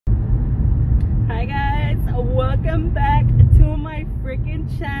welcome back to my freaking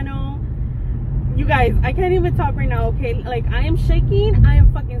channel. You guys, I can't even talk right now, okay? Like, I am shaking, I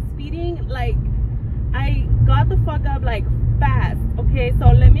am fucking speeding. Like, I got the fuck up like fast, okay? So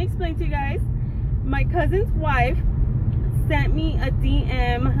let me explain to you guys. My cousin's wife sent me a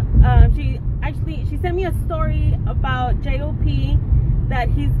DM. She sent me a story about JOP, that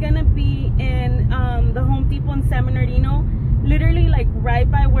he's gonna be in the Home Depot in San Bernardino, literally like right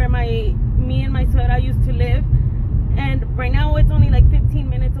by where me and my suegra used to live. And right now it's only like 15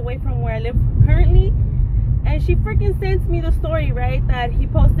 minutes away from where I live currently. And she freaking sends me the story, right, that he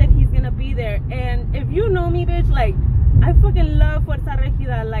posted he's gonna be there. And if you know me, bitch, like, I fucking love Fuerza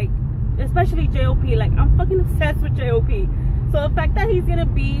Regida, like, especially JOP. Like, I'm fucking obsessed with JOP. So the fact that he's gonna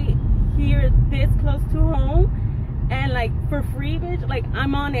be here this close to home and like for free, bitch, like,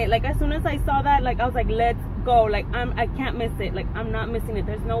 I'm on it. Like, as soon as I saw that, like, I was like, let's go. Like, I can't miss it. Like, I'm not missing it.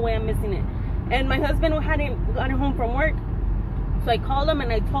 There's no way I'm missing it. And my husband hadn't gotten home from work, so I called him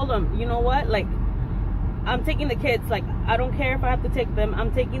and I told him, you know what, like, I'm taking the kids. Like, I don't care if I have to take them,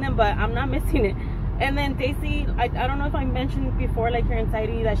 I'm taking them, but I'm not missing it. And then Daisy, I don't know if I mentioned before, like, her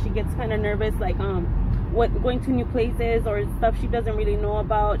anxiety, that she gets kind of nervous, like, going to new places or stuff she doesn't really know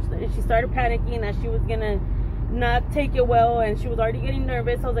about. She started panicking that she was gonna not take it well, and she was already getting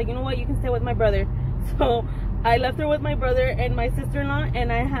nervous. I was like, you know what, you can stay with my brother. So I left her with my brother and my sister-in-law,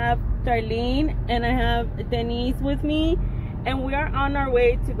 and I have Darlene and I have Denise with me, and we are on our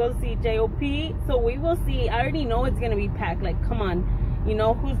way to go see JOP. So we will see. I already know it's gonna be packed. Like, come on, you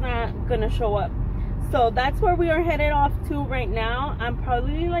know who's not gonna show up? So that's where we are headed off to right now. I'm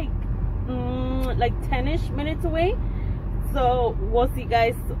probably like 10-ish minutes away. So we'll see,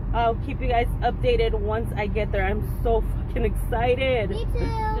 guys. I'll keep you guys updated once I get there. I'm so fucking excited. Me too.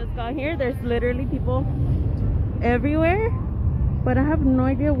 Just got here. There's literally people everywhere, but I have no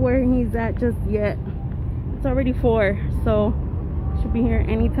idea where he's at just yet. It's already 4, so should be here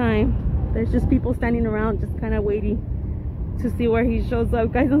anytime. There's just people standing around, just kind of waiting to see where he shows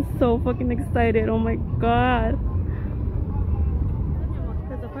up. Guys, I'm so fucking excited. Oh my god.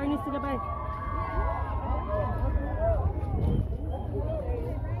 Because the car needs to get back.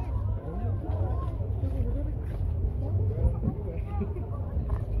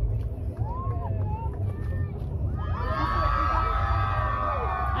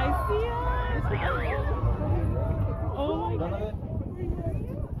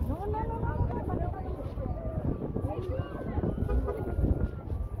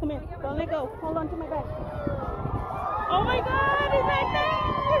 Come here, don't let go. Hold on to my back. Oh my god, he's right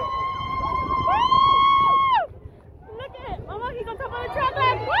there! Woo! Look at it. Mama, he's on top of the truck.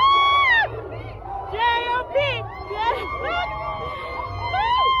 Like, woo! JOP! Yeah. Woo!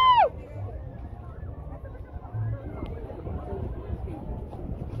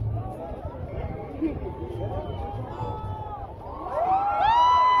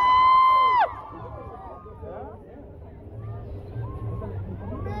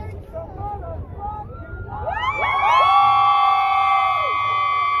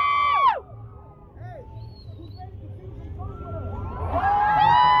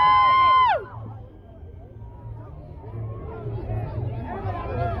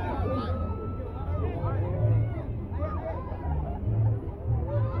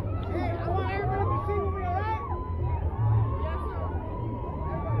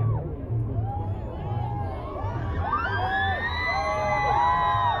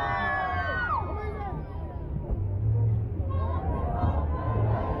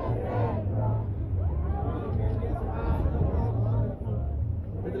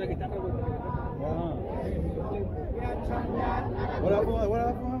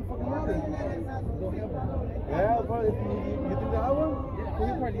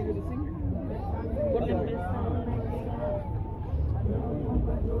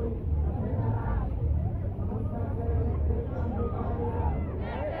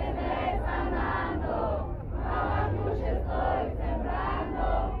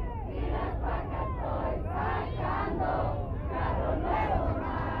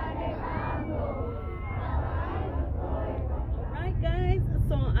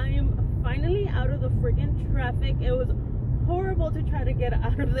 It was horrible to try to get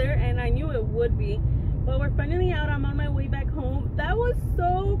out of there, and I knew it would be, but we're finally out. I'm on my way back home. That was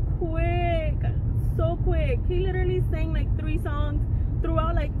so quick, so quick. He literally sang like 3 songs, threw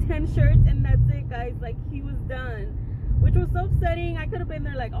out like 10 shirts, and that's it, guys. Like, he was done, which was so upsetting. I could have been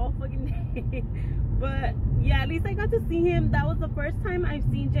there like all fucking day. But yeah, at least I got to see him. That was the first time I've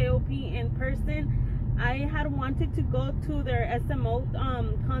seen JOP in person. I had wanted to go to their SMO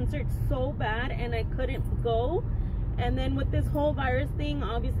concert so bad, and I couldn't go. And then with this whole virus thing,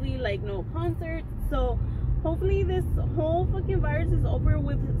 obviously, like, no concerts. So hopefully this whole fucking virus is over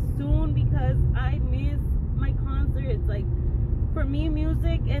with soon, because I miss my concerts. Like, for me,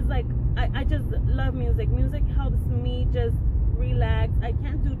 music is like, I just love music. Music helps me just relax. I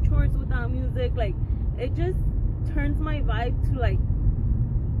can't do chores without music. Like, it just turns my vibe to like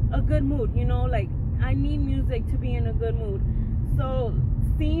a good mood, you know. Like, I need music to be in a good mood. So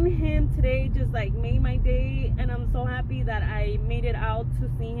seeing him today just like made my day, and I'm so happy that I made it out to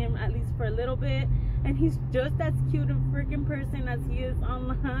see him at least for a little bit. And he's just as cute a freaking person as he is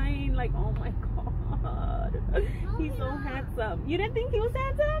online. Like, oh my god, he's so handsome. You didn't think he was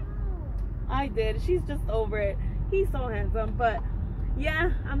handsome? I did. She's just over it. He's so handsome. But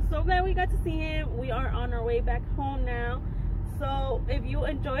yeah, I'm so glad we got to see him. We are on our way back home now. So if you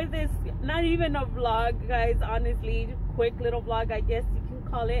enjoyed this, not even a vlog, guys, honestly, quick little vlog, I guess you can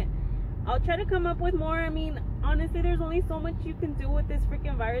call it, I'll try to come up with more. I mean, honestly, there's only so much you can do with this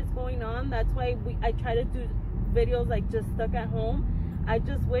freaking virus going on. That's why I try to do videos like just stuck at home. I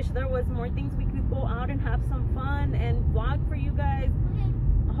just wish there was more things we could go out and have some fun and vlog for you guys.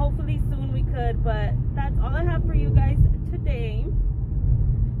 Hopefully soon we could, but that's all I have for you guys today.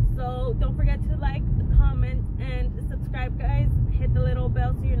 So don't forget to like, comment, and subscribe, guys. Hit the little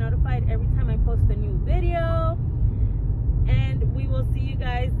bell so you're notified every time I post a new video. And we will see you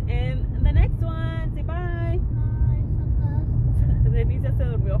guys in the next one. Say bye. Bye. Denise ya se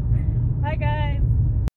durmió. Bye, guys.